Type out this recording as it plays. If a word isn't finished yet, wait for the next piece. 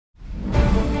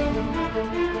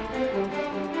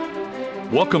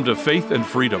Welcome to Faith and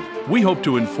Freedom. We hope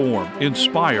to inform,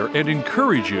 inspire, and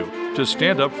encourage you to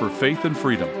stand up for faith and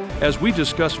freedom as we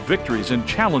discuss victories and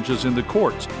challenges in the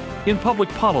courts, in public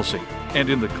policy, and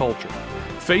in the culture.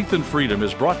 Faith and Freedom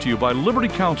is brought to you by Liberty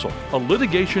Counsel, a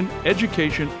litigation,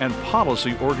 education, and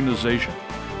policy organization.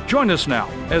 Join us now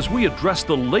as we address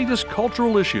the latest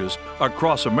cultural issues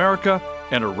across America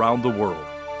and around the world.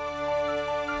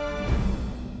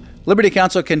 Liberty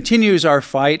Counsel continues our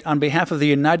fight on behalf of the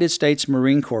United States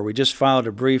Marine Corps. We just filed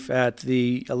a brief at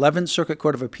the 11th Circuit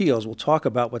Court of Appeals. We'll talk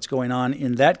about what's going on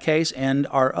in that case and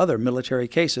our other military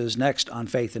cases next on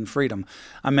Faith and Freedom.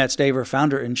 I'm Matt Staver,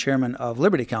 founder and chairman of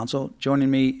Liberty Counsel.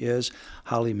 Joining me is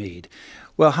Holly Mead.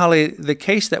 Well, Holly, the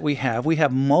case that we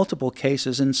have multiple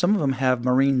cases, and some of them have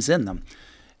Marines in them.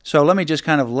 So let me just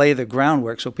kind of lay the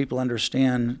groundwork so people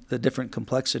understand the different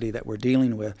complexity that we're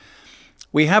dealing with.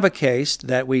 We have a case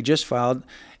that we just filed.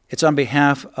 It's on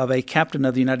behalf of a captain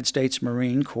of the United States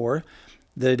Marine Corps.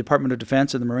 The Department of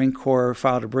Defense and the Marine Corps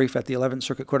filed a brief at the 11th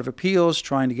Circuit Court of Appeals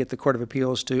trying to get the Court of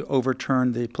Appeals to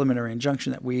overturn the preliminary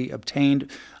injunction that we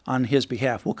obtained on his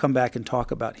behalf. We'll come back and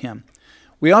talk about him.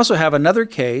 We also have another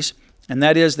case, and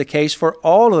that is the case for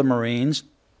all of the Marines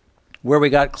where we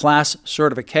got class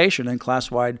certification and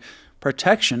class-wide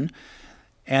protection,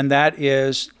 and that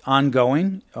is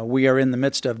ongoing. We are in the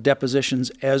midst of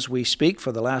depositions as we speak.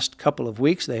 For the last couple of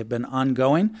weeks, they have been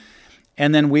ongoing.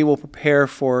 And then we will prepare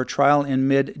for trial in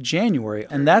mid-January.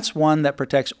 And that's one that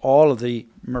protects all of the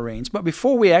Marines. But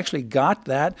before we actually got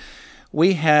that,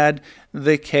 we had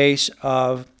the case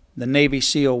of the Navy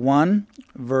SEAL 1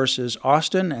 versus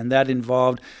Austin, and that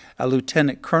involved a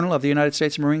lieutenant colonel of the United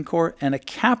States Marine Corps and a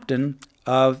captain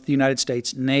of the United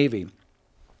States Navy.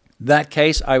 That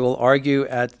case I will argue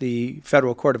at the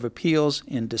Federal Court of Appeals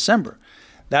in December.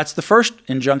 That's the first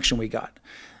injunction we got.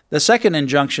 The second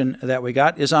injunction that we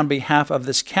got is on behalf of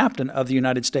this captain of the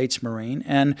United States Marine,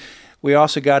 and we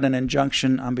also got an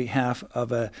injunction on behalf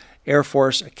of an Air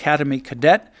Force Academy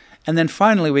cadet. And then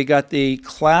finally, we got the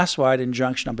class-wide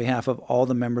injunction on behalf of all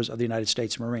the members of the United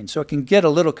States Marine. So it can get a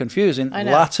little confusing.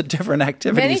 Lots of different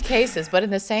activities. Many cases, but in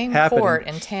the same court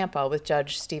in Tampa with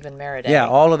Judge Stephen Maraday. Yeah,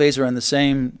 all of these are in the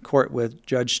same court with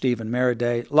Judge Stephen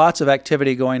Maraday. Lots of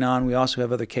activity going on. We also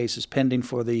have other cases pending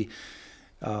for the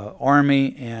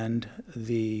Army and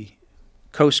the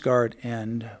Coast Guard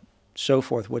and so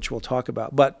forth, which we'll talk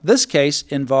about. But this case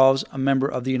involves a member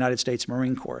of the United States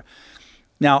Marine Corps.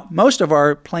 Now, most of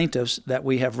our plaintiffs that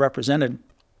we have represented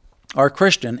are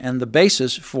Christian, and the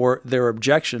basis for their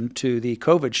objection to the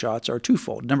COVID shots are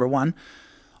twofold. Number one,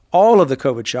 all of the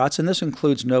COVID shots, and this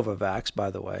includes Novavax,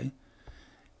 by the way,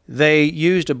 they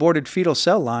used aborted fetal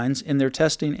cell lines in their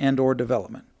testing and or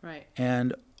development. Right.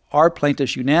 And our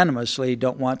plaintiffs unanimously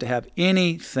don't want to have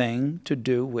anything to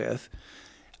do with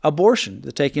abortion,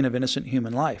 the taking of innocent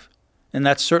human life. And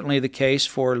that's certainly the case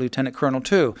for Lieutenant Colonel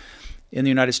 2. In the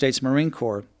United States Marine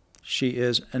Corps. She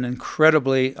is an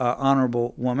incredibly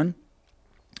honorable woman,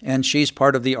 and she's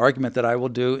part of the argument that I will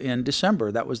do in December.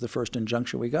 That was the first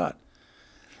injunction we got.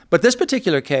 But this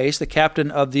particular case, the captain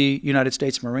of the United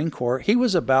States Marine Corps, he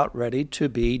was about ready to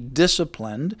be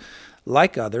disciplined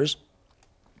like others,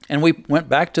 and we went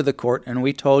back to the court and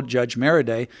we told Judge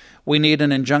Maraday we need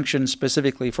an injunction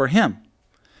specifically for him.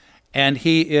 And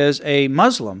he is a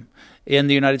Muslim in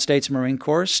the United States Marine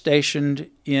Corps, stationed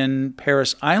in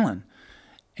Parris Island.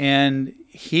 And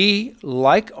he,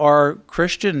 like our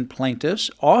Christian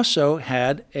plaintiffs, also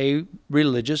had a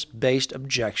religious-based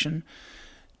objection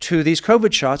to these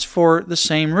COVID shots for the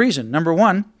same reason. Number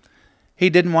one,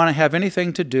 he didn't want to have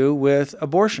anything to do with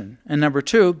abortion. And number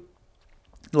two,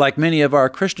 like many of our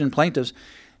Christian plaintiffs,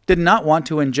 did not want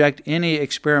to inject any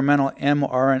experimental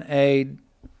mRNA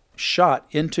shot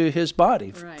into his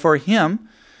body. Right. For him,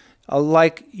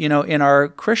 in our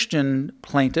Christian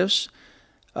plaintiffs,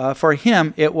 for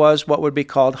him, it was what would be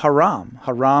called haram.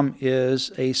 Haram is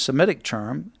a Semitic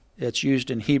term. It's used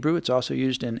in Hebrew. It's also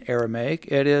used in Aramaic.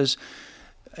 It is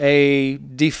a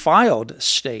defiled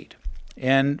state.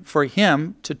 And for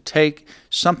him to take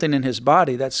something in his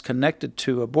body that's connected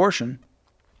to abortion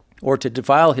or to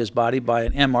defile his body by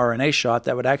an mRNA shot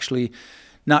that would actually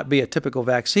not be a typical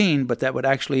vaccine, but that would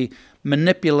actually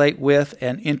manipulate with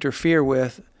and interfere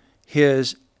with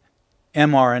his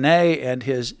mRNA and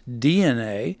his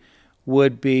DNA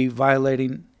would be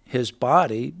violating his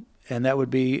body, and that would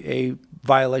be a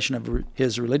violation of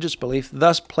his religious belief,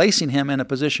 thus placing him in a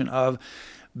position of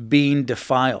being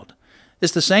defiled.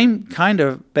 It's the same kind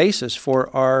of basis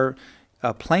for our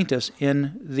plaintiffs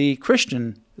in the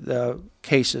Christian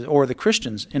cases, or the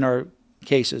Christians in our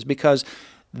cases, because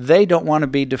they don't want to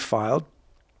be defiled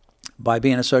by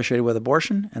being associated with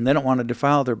abortion, and they don't want to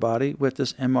defile their body with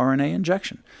this mRNA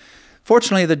injection.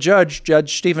 Fortunately, the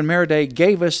Judge Stephen Maraday,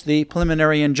 gave us the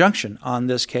preliminary injunction on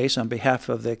this case on behalf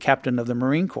of the captain of the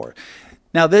Marine Corps.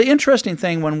 Now, the interesting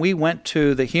thing, when we went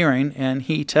to the hearing and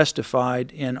he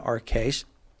testified in our case,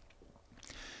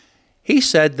 he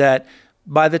said that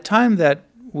by the time that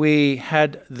we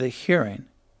had the hearing,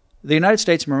 the United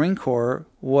States Marine Corps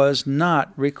was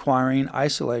not requiring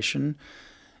isolation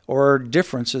or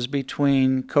differences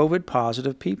between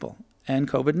COVID-positive people and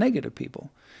COVID-negative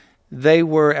people. They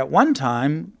were at one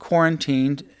time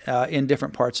quarantined in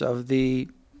different parts of the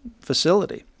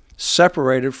facility,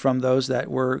 separated from those that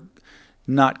were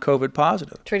not COVID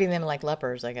positive. Treating them like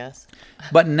lepers, I guess.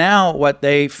 But now what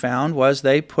they found was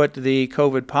they put the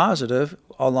COVID positive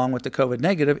along with the COVID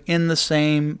negative in the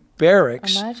same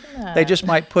barracks. Imagine that. They just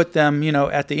might put them,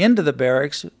 at the end of the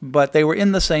barracks, but they were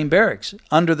in the same barracks,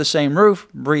 under the same roof,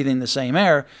 breathing the same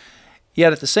air.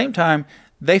 Yet at the same time,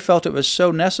 they felt it was so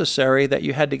necessary that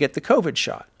you had to get the COVID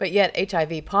shot. But yet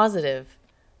HIV positive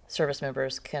service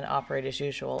members can operate as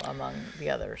usual among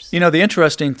the others. The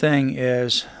interesting thing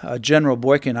is General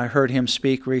Boykin, I heard him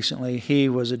speak recently. He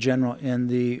was a general in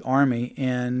the Army,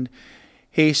 and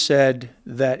he said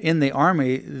that in the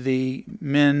Army, the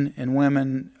men and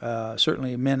women,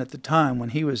 certainly men at the time when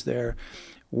he was there,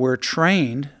 were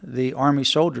trained, the Army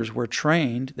soldiers were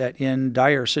trained that in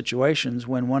dire situations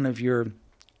when one of your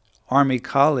Army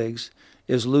colleagues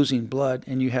is losing blood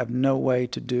and you have no way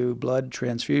to do blood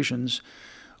transfusions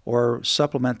or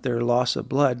supplement their loss of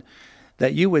blood,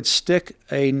 that you would stick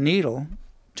a needle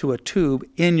to a tube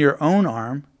in your own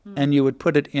arm and you would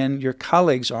put it in your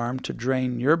colleague's arm to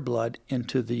drain your blood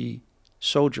into the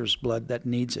soldier's blood that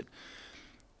needs it.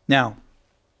 Now,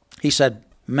 he said,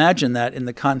 imagine that in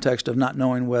the context of not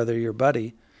knowing whether your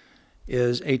buddy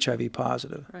is HIV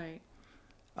positive. Right.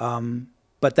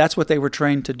 But that's what they were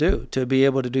trained to do, to be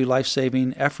able to do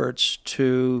life-saving efforts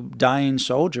to dying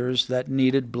soldiers that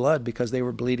needed blood because they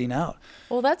were bleeding out.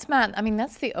 Well, that's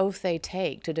the oath they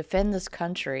take to defend this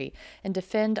country and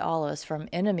defend all of us from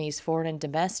enemies, foreign and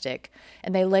domestic.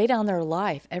 And they lay down their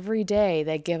life every day.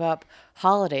 They give up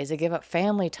holidays, they give up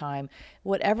family time,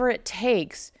 whatever it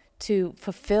takes to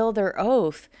fulfill their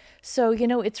oath. So,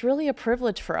 it's really a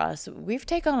privilege for us. We've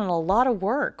taken on a lot of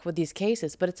work with these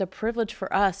cases, but it's a privilege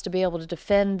for us to be able to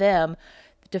defend them,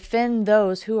 defend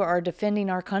those who are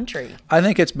defending our country. I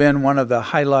think it's been one of the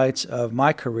highlights of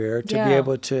my career to be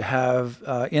able to have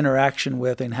interaction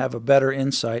with and have a better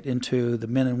insight into the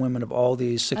men and women of all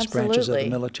these six branches of the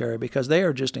military, because they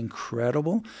are just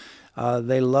incredible.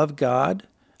 They love God.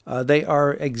 They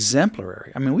are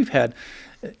exemplary. I mean, we've had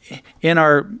in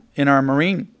our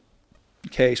Marine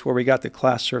case where we got the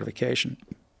class certification,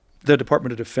 the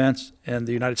Department of Defense and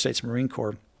the United States Marine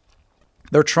Corps,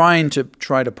 they're trying to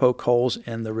poke holes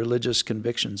in the religious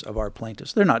convictions of our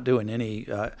plaintiffs. They're not doing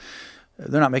they're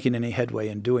not making any headway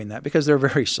in doing that because they're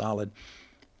very solid.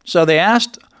 So they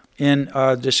asked in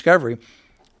discovery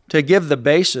to give the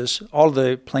basis. All of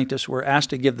the plaintiffs were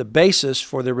asked to give the basis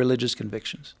for their religious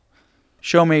convictions.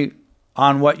 Show me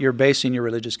on what you're basing your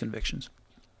religious convictions.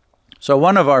 So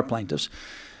one of our plaintiffs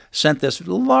sent this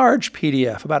large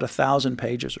PDF, about 1,000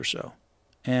 pages or so.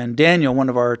 And Daniel, one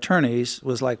of our attorneys,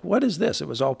 was like, what is this? It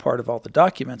was all part of all the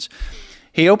documents.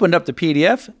 He opened up the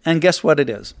PDF, and guess what it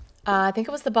is? I think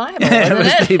it was the Bible. It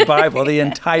was the Bible, the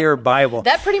entire Bible.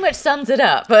 That pretty much sums it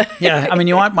up. Yeah,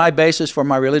 you want my basis for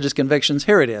my religious convictions?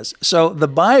 Here it is. So the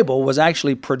Bible was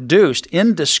actually produced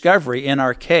in discovery in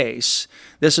our case.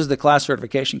 This is the class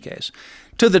certification case,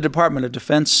 to the Department of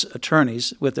Defense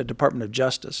attorneys with the Department of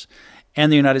Justice and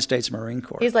the United States Marine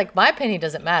Corps. He's like, my opinion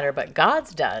doesn't matter, but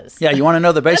God's does. Yeah, you want to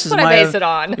know the basis? That's what I base it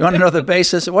on. You want to know the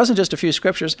basis? It wasn't just a few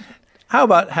scriptures. How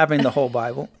about having the whole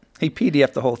Bible? He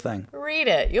PDF'd the whole thing. Read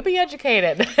it. You'll be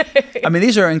educated.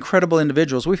 These are incredible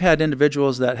individuals. We've had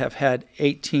individuals that have had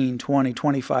 18, 20,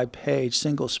 25-page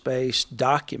single-spaced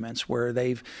documents where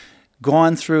they've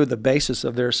gone through the basis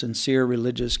of their sincere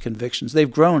religious convictions. They've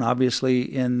grown, obviously,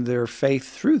 in their faith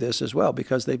through this as well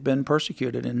because they've been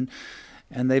persecuted and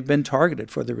they've been targeted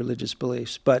for their religious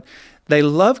beliefs. But they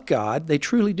love God, they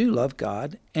truly do love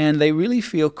God, and they really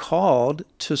feel called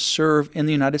to serve in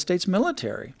the United States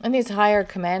military. And these higher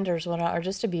commanders are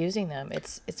just abusing them.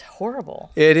 It's horrible.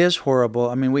 It is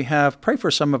horrible. Pray for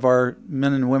some of our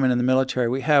men and women in the military.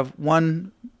 We have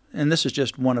one, and this is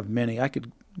just one of many. I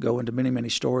could go into many, many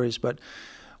stories, but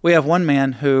we have one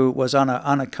man who was on an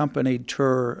unaccompanied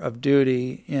tour of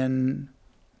duty in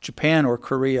Japan or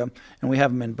Korea, and we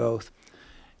have him in both.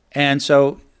 And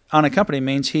so unaccompanied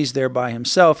means he's there by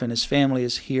himself and his family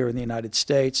is here in the United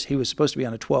States. He was supposed to be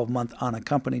on a 12-month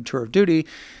unaccompanied tour of duty.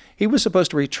 He was supposed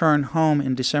to return home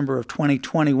in December of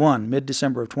 2021,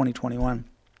 mid-December of 2021.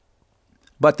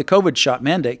 But the COVID shot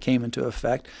mandate came into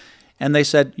effect, and they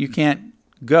said you can't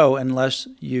go unless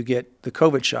you get the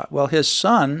COVID shot. Well, his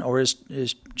son or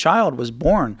his child was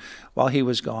born while he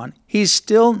was gone. He's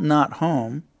still not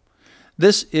home.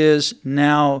 This is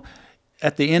now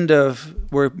at the end of,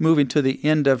 we're moving to the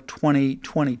end of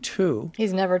 2022.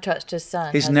 He's never touched his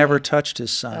son. He's never touched his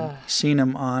son. He's seen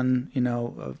him on,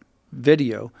 a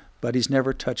video, but he's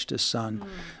never touched his son.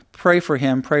 Pray for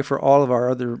him. Pray for all of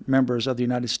our other members of the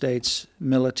United States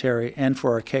military and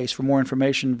for our case. For more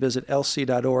information, visit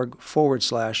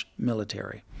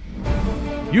lc.org/military.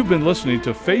 You've been listening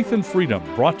to Faith and Freedom,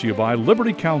 brought to you by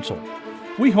Liberty Counsel.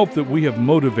 We hope that we have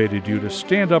motivated you to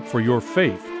stand up for your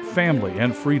faith, family,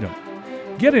 and freedom.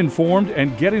 Get informed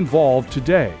and get involved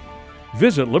today.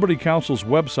 Visit Liberty Counsel's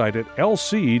website at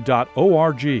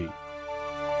lc.org.